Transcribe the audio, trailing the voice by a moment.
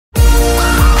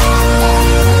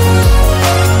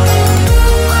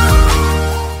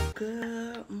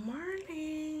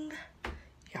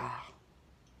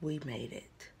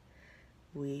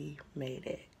we made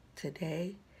it.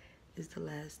 Today is the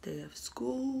last day of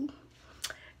school,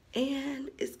 and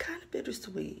it's kind of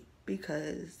bittersweet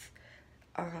because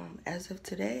as of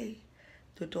today,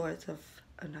 the doors of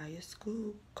Anaya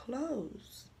School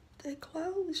closed. They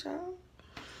closed, y'all.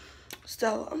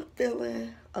 So I'm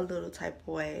feeling a little type of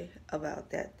way about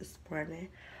that this morning,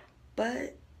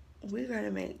 but we're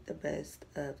gonna make the best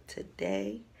of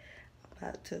today. I'm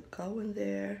about to go in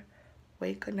there,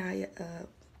 wake Anaya up,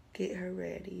 get her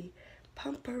ready,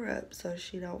 pump her up so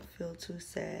she don't feel too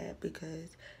sad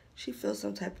because she feels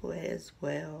some type of way as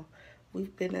well.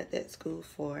 We've been at that school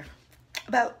for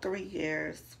about 3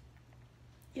 years.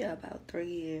 Yeah, about 3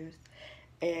 years.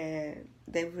 And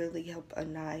they really help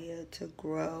Anaya to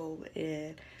grow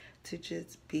and to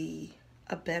just be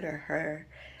a better her.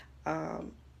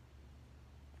 Um,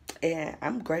 and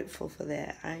I'm grateful for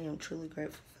that. I am truly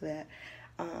grateful for that.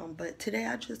 But today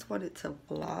I just wanted to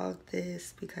vlog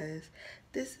this because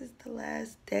this is the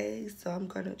last day, so I'm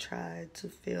going to try to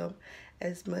film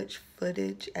as much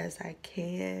footage as I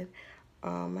can.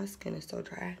 My skin is so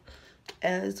dry.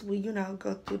 As we,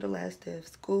 go through the last day of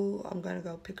school, I'm going to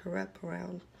go pick her up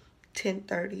around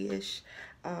 10:30ish.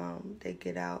 They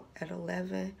get out at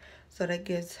 11, so that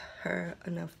gives her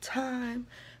enough time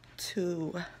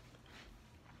to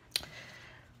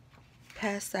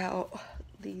pass out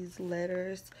these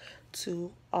letters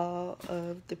to all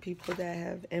of the people that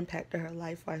have impacted her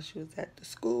life while she was at the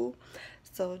school.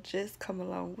 So just come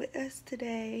along with us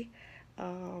today.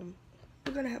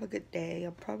 We're gonna have a good day.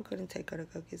 I'm probably gonna take her to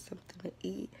go get something to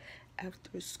eat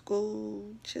after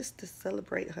school, just to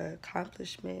celebrate her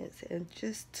accomplishments and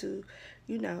just to,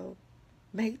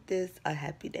 make this a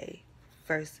happy day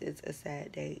versus a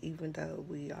sad day, even though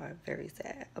we are very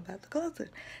sad about the closing.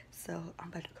 So I'm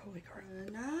about to go wake her up.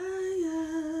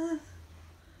 Anaya,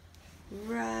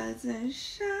 rise and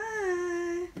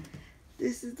shine.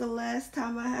 This is the last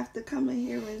time I have to come in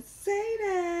here and say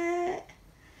that.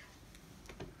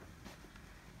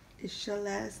 It's your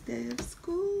last day of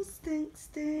school, stink.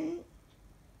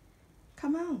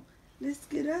 Come on, let's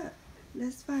get up.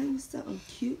 Let's find you something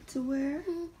cute to wear.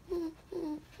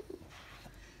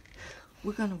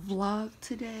 We're gonna vlog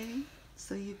today,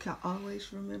 so you can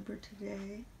always remember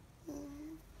today.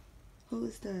 Who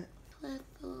is that?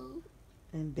 Lego.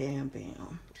 And Bam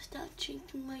Bam. Stop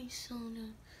drinking my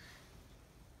soda.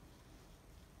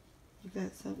 You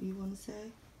got something you want to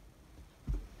say?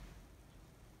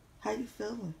 How you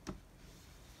feeling?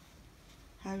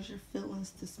 How's your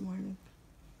feelings this morning?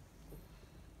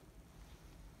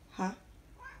 Huh?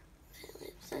 My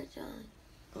lips are dry.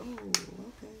 Oh,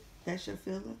 okay. That's your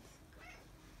feelings?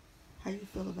 How you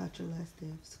feel about your last day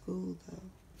of school, though?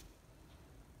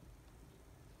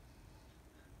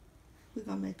 We're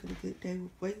gonna make it a good day.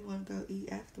 Where you wanna go eat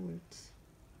afterwards?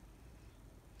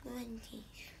 Wendy's.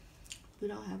 We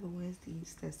don't have a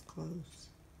Wednesdays, that's closed.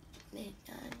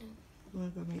 McDonald's. You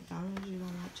wanna go to McDonald's? You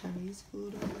don't like Chinese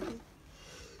food already?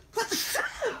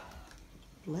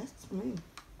 Bless me.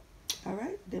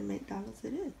 Alright, then McDonald's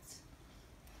it is.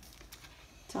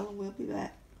 Tell them we'll be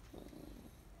back.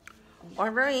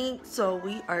 Alright, so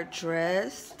we are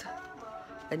dressed.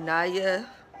 Anaya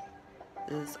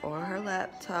is on her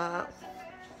laptop.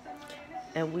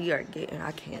 And we are getting,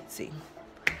 I can't see.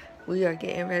 We are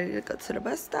getting ready to go to the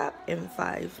bus stop in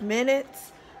 5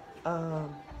 minutes.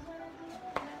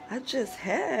 I just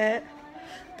had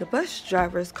the bus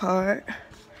driver's card.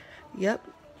 Yep,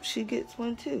 she gets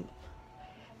one too.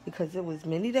 Because it was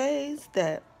many days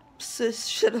that sis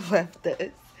should have left us.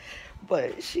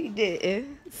 But she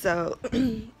didn't. So,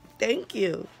 thank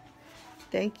you.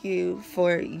 Thank you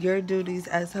for your duties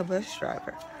as her bus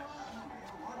driver.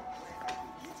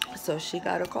 So she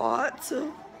got a card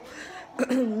too.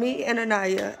 Me and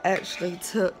Anaya actually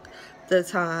took the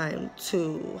time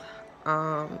to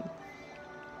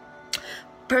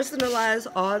personalize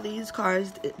all these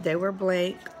cards. They were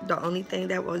blank. The only thing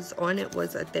that was on it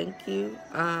was a thank you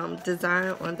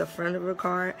design on the front of the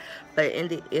card. But in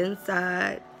the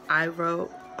inside, I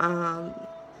wrote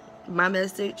my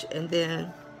message, and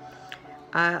then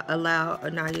I allowed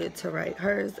Anaya to write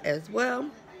hers as well.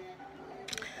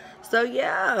 So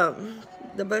yeah,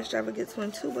 the bus driver gets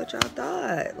one too. What y'all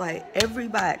thought? Like,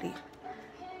 everybody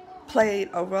played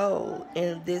a role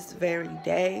in this very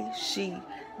day. She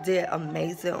did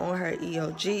amazing on her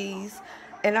EOGs.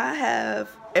 And I have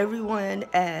everyone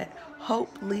at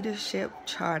Hope Leadership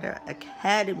Charter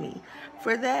Academy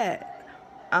for that.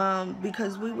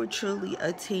 Because we were truly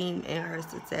a team in her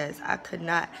success. I could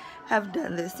not have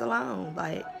done this alone.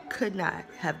 Like, could not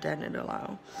have done it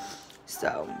alone.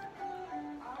 So,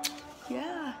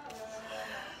 yeah.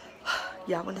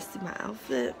 Y'all want to see my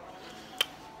outfit?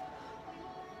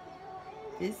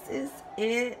 this is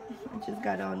it. I just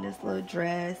got on this little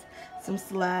dress, some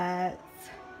slides.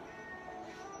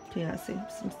 Can y'all see?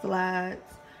 Some slides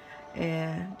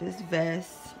and this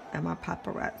vest and my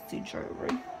paparazzi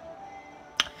jewelry.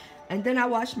 And then I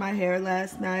washed my hair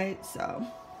last night, so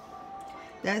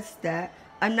that's that.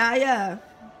 Anaya,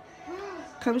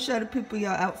 come show the people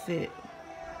your outfit.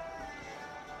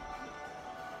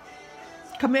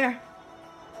 Come here.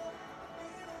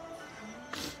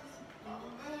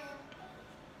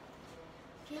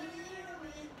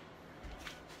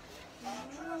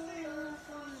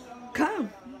 Come.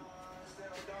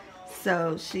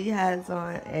 So she has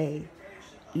on a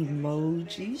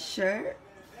emoji shirt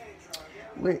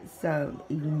with some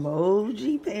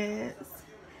emoji pants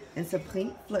and some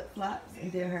pink flip-flops,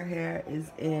 and then her hair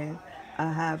is in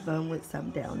a high bun with some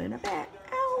down in the back.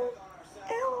 Ow,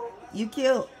 ow. You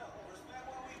cute.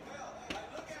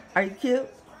 Are you cute?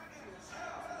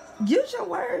 Use your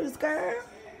words, girl.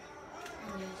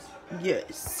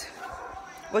 Yes.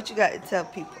 What you got to tell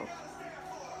people?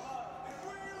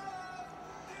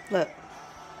 Look.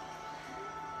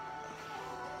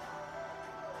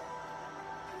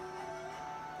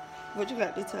 What you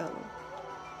got to tell them?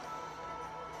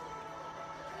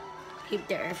 Keep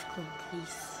the earth clean,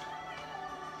 please.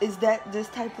 Is that this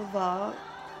type of vlog?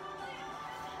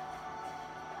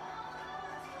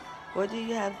 What do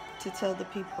you have to tell the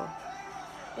people?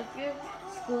 If your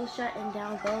school's shutting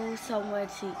down, go somewhere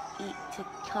to eat to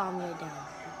calm you down.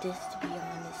 Just to be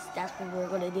honest, that's what we're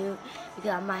gonna do,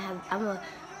 because I'm a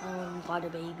water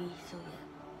baby, so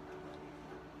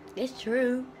yeah. It's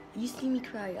true. You see me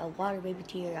cry, a water baby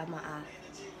tear out my eye.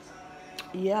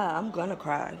 Yeah, I'm gonna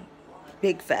cry.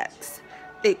 Big facts.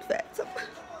 Big facts.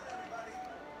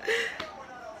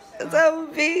 That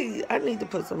would be. I need to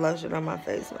put some lotion on my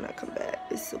face when I come back.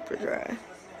 It's super dry.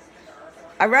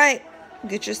 All right,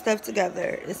 get your stuff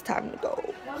together. It's time to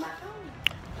go.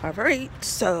 All right,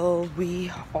 so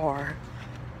we are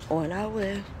on our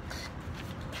way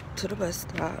to the bus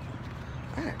stop.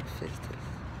 I gotta fix this.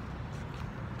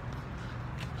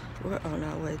 We're on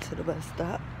our way to the bus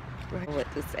stop. Right,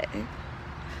 what to say,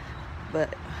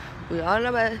 but we're on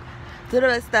the way to the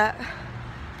bus stop.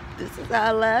 This is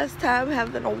our last time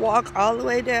having to walk all the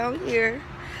way down here.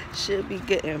 Should be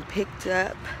getting picked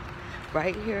up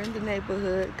right here in the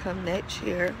neighborhood come next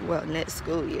year. Well, next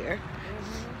school year.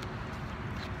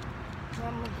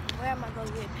 Where am I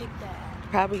gonna get picked at?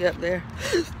 Probably up there.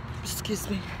 Excuse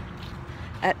me.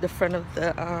 At the front of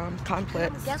the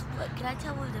complex. Guess what? Can I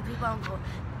tell what the people I'm going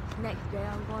next day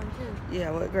I'm going to?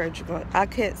 Yeah, what grade you going? I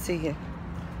can't see you.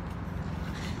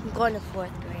 I'm going to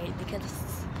 4th grade because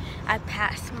I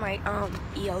passed my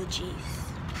EOGs.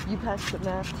 You passed the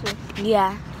math too?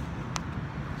 Yeah.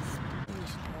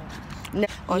 No,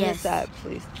 on Yes. this side,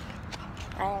 please.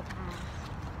 I have passed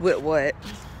With what?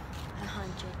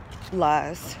 100.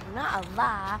 Lies. Not a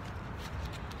lie.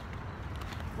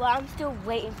 Well, I'm still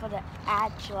waiting for the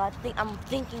actual. I'm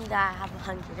thinking that I have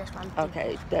 100. That's what I'm thinking.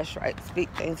 Okay, that's right. Speak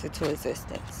things into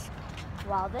existence.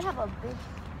 Wow, they have a big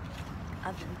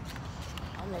oven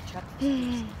on the truck.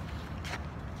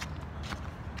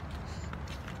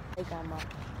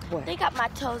 What? They got my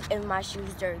toes and my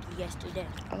shoes dirty yesterday.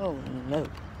 Oh no.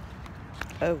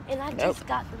 Oh And I no. just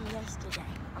got them yesterday.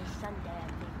 On Sunday, I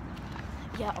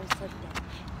think. Yeah, on Sunday.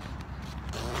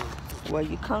 Were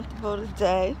you comfortable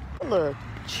today? A little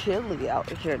chilly out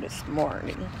here this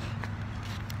morning.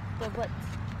 But will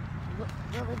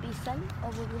it be sunny or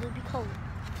will it be cold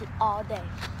all day?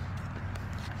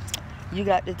 You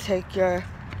got to take your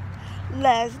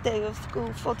last day of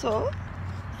school photo.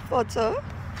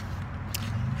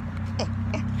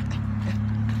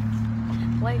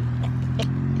 Wait.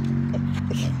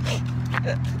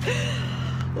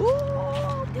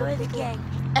 Ooh, Do it again.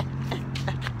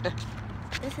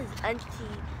 This is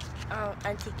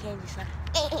Auntie Candy's son.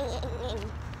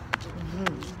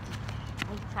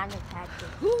 I'm trying to catch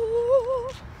it. Ooh.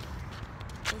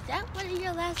 Is that one of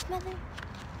your last mother?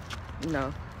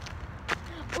 No.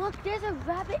 Look, there's a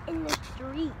rabbit in the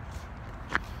street.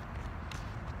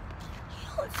 You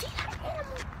don't see that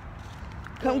animal?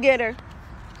 Come get her.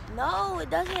 No, it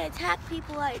doesn't attack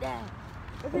people like that.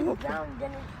 If it's Okay. brown,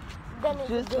 then it's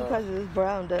Just good. because it's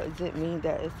brown doesn't mean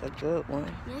that it's a good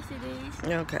one. Yes, it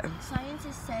is. Okay.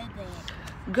 Scientists said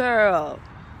that. Girl.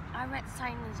 I read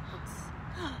science books.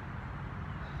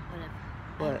 Whatever.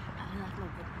 What? I left my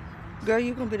book behind. Girl,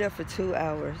 you gonna be there for 2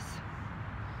 hours.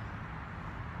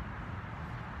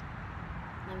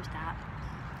 Let me stop.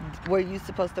 Were you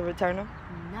supposed to return them?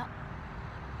 No.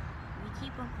 We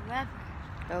keep them forever.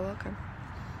 Oh, okay.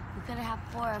 We could have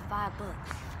 4 or 5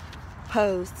 books.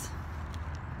 Pose.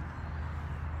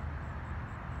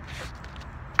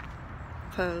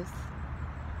 Pose.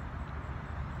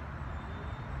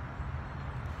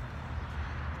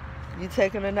 You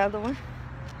taking another one?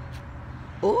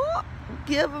 Oh,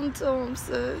 give them to him,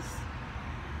 sis.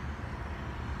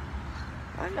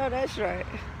 I know that's right.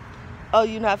 Oh,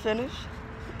 you not finished?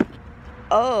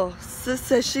 Oh, sis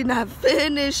says she not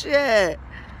finished yet.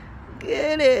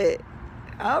 Get it.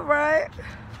 All right.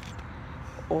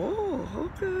 Oh,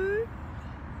 okay.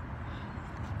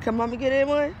 Can mommy get in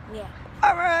one? Yeah.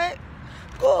 All right.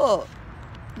 Cool.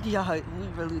 Y'all, we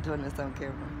really doing this on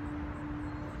camera.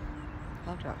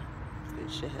 Hold on.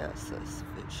 Fix your hair, sis.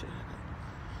 Fix your hair.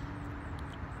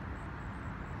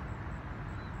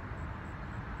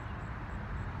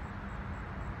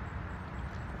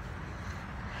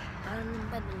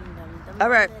 All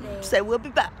right. Say we'll be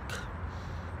back.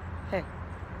 Hey.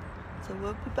 So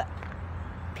we'll be back.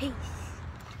 Peace.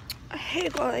 Hey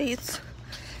guys.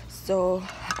 So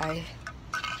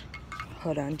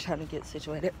hold on, trying to get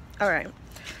situated. All right.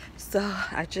 So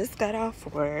I just got off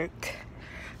work.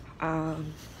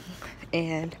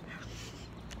 And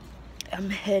I'm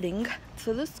heading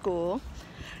to the school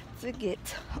to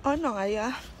get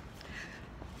Anaya.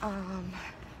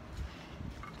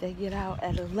 They get out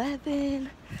at 11.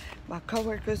 My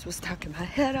coworkers was talking my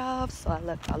head off, so I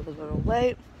left out a little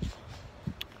late.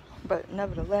 But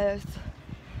nevertheless,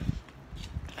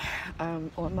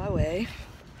 I'm on my way.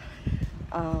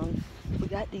 We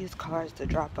got these cars to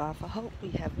drop off. I hope we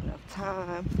have enough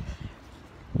time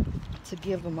to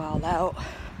give them all out.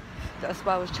 That's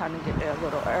why I was trying to get there a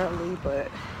little early,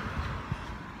 but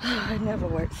it never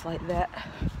works like that.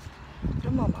 But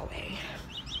I'm on my way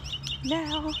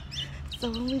now. So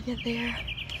when we get there,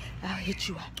 I'll hit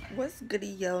you up. What's goody,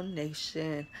 yo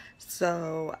nation?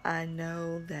 So I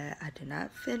know that I did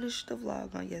not finish the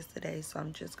vlog on yesterday, so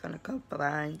I'm just gonna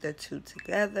combine the two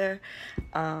together.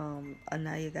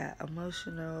 Anaya got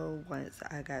emotional once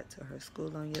I got to her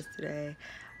school on yesterday.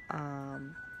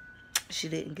 She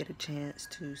didn't get a chance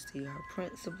to see her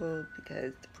principal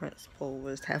because the principal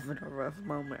was having a rough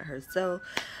moment herself.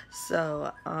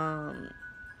 So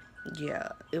yeah,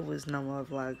 it was no more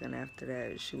vlogging after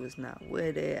that. She was not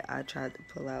with it. I tried to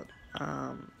pull out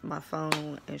my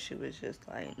phone and she was just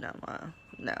like, no ma,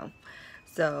 no.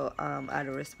 So out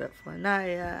of respect for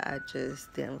Anaya, I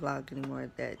just didn't vlog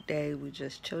anymore that day. We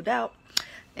just chilled out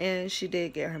and she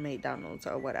did get her McDonald's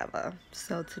or whatever.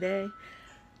 So today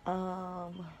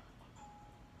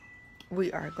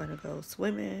we are gonna go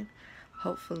swimming,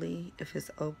 hopefully, if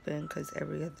it's open, because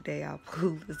every other day our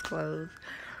pool is closed.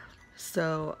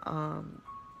 So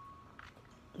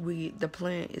the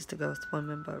plan is to go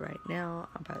swimming, but right now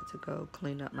I'm about to go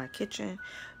clean up my kitchen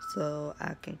so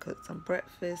I can cook some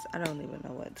breakfast. I don't even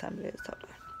know what time it is. Hold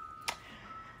on.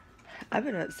 I've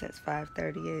been up since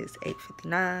 5:30. It's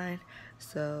 8:59,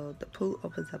 so the pool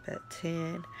opens up at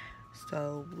 10.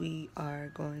 So we are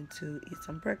going to eat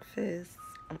some breakfast.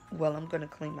 Well, I'm going to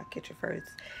clean my kitchen first,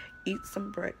 eat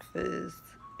some breakfast,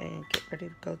 and get ready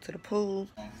to go to the pool.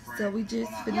 So we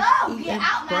just finished eating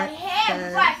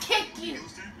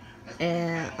breakfast.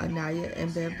 And Anaya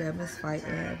and Bam Bam is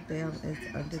fighting. Bam is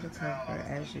under the cover,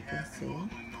 as you can see.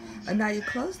 Anaya,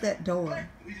 close that door.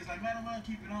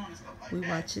 We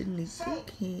watching Nick and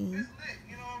King.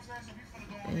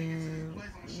 And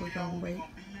we're going to wait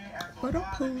for the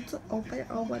pool to open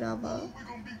or whatever.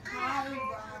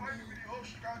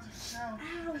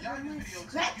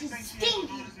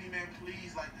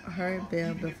 Her and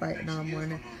Bam been fighting all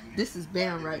morning. This is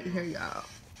Bam right here, y'all.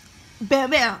 Bam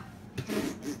Bam!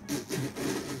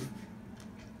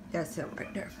 That's him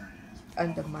right there.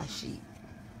 Under my sheet.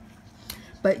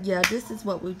 But yeah, this is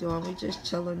what we're doing. We're just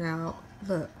chilling out.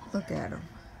 Look at him.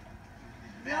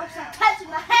 No, stop touching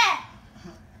my head!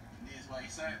 This way,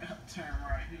 sir. Turn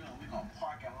right here. We're gonna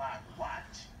park a lot.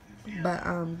 Watch. But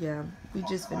yeah, we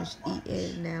just finished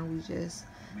eating. Now we just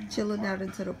chilling out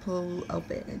into the pool,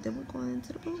 open, and then we're going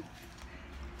into the pool.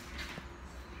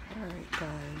 Alright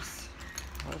guys,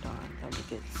 hold on, let me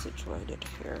get situated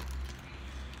here.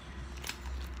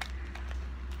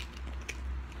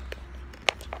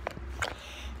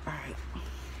 Alright,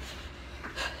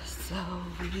 so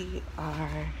we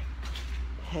are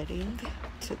heading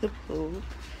to the pool.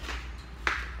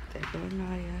 There goes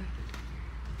Naya.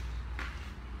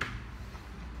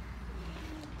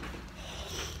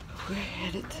 We're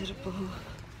headed to the pool.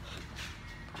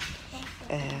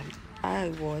 And I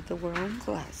wore the wrong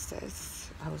glasses.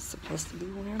 I was supposed to be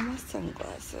wearing my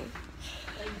sunglasses.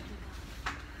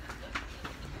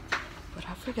 But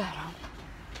I forgot them.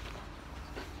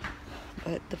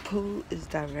 But the pool is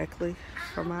directly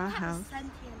from our house.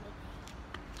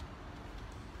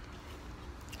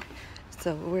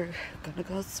 So we're gonna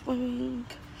go swimming.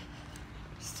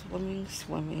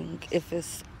 swimming. If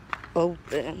it's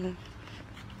open,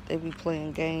 they be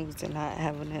playing games and not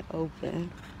having it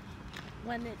open.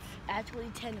 When it's actually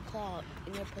 10 o'clock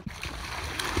and you're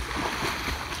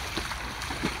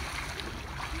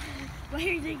why are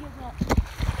you thinking about?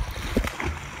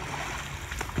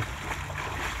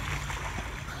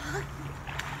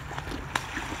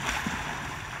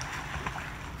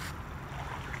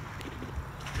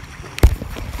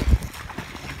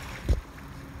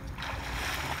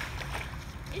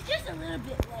 It's just a little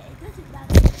bit wet. It doesn't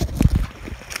matter.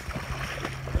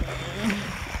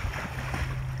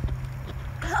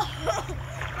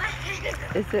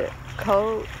 Is it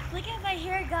cold? Look at my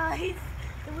hair, guys.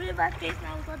 The wind in my face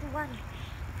now was on the water.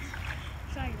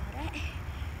 Sorry about that.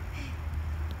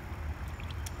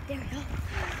 There we go.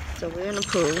 So we're in the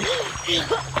pool.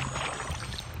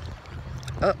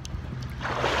 Oh.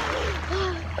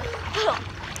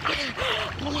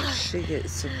 She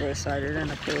gets super excited in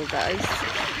the pool, guys.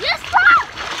 Yes, Pop!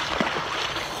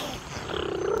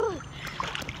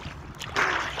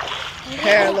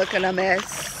 Hair looking a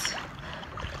mess.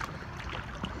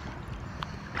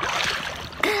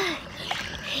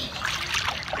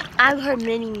 I'm her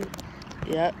mini.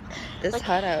 Yep, it's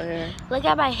hot out here. Look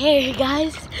at my hair,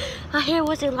 guys. My hair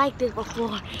wasn't like this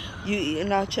before. You eating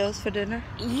nachos for dinner?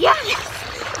 Yes!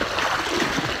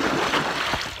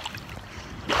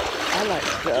 I like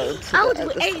to go to I would the do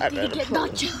other side anything to of the get pool.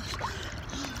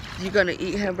 nachos. You gonna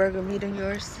eat hamburger meat in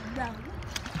yours? No.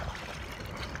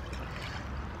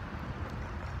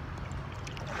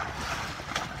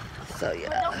 So But don't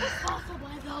yeah. put sauce on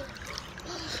my though.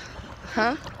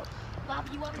 Huh? Bob,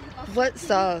 you want me to go What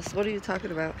sauce? What are you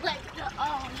talking about? like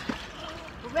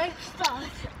the red sauce?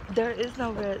 There is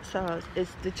no red sauce.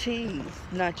 It's the cheese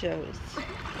nachos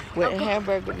with Okay.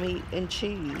 hamburger meat and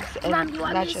cheese. And Mom, you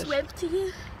want me to nachos. swim to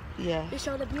you? Yeah. To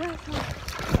show the beautiful.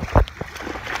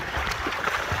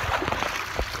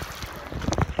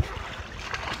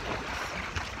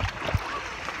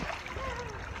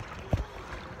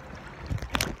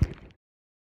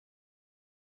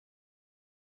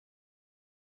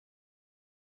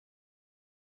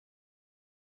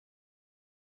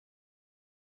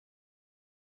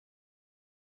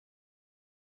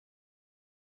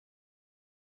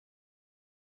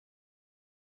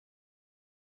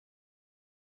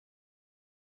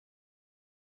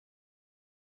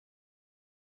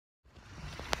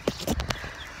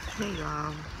 Hey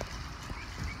y'all.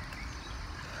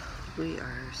 We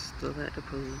are still at the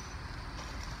pool.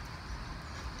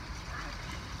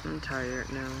 I'm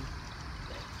tired now.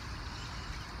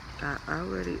 I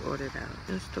already ordered out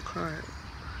Instacart,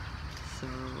 so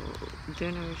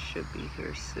dinner should be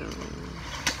here soon.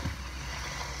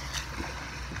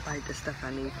 Like the stuff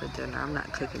I need for dinner. I'm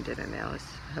not cooking dinner now, it's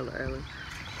hella early.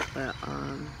 But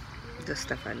the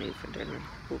stuff I need for dinner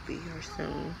will be here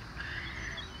soon.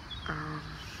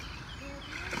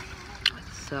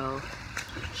 So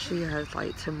she has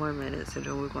like 10 more minutes and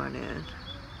then we're going in.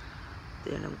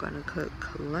 Then I'm gonna cook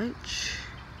lunch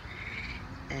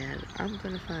and I'm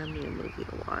gonna find me a movie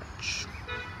to watch.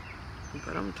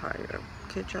 But I'm tired.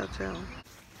 Can't y'all tell?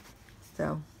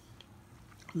 So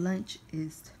lunch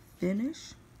is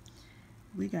finished.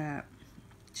 We got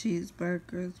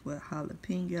cheeseburgers with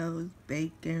jalapenos,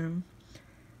 bacon,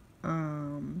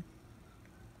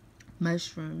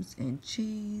 mushrooms and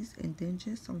cheese, and then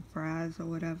just some fries or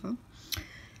whatever.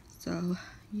 So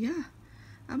yeah,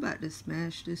 I'm about to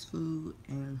smash this food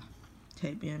and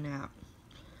take me a nap.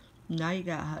 Now you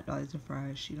got hot dogs and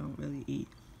fries. She don't really eat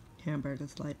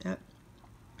hamburgers like that.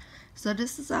 So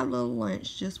this is our little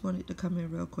lunch. Just wanted to come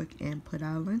in real quick and put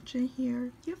our lunch in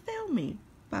here. You feel me?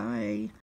 Bye.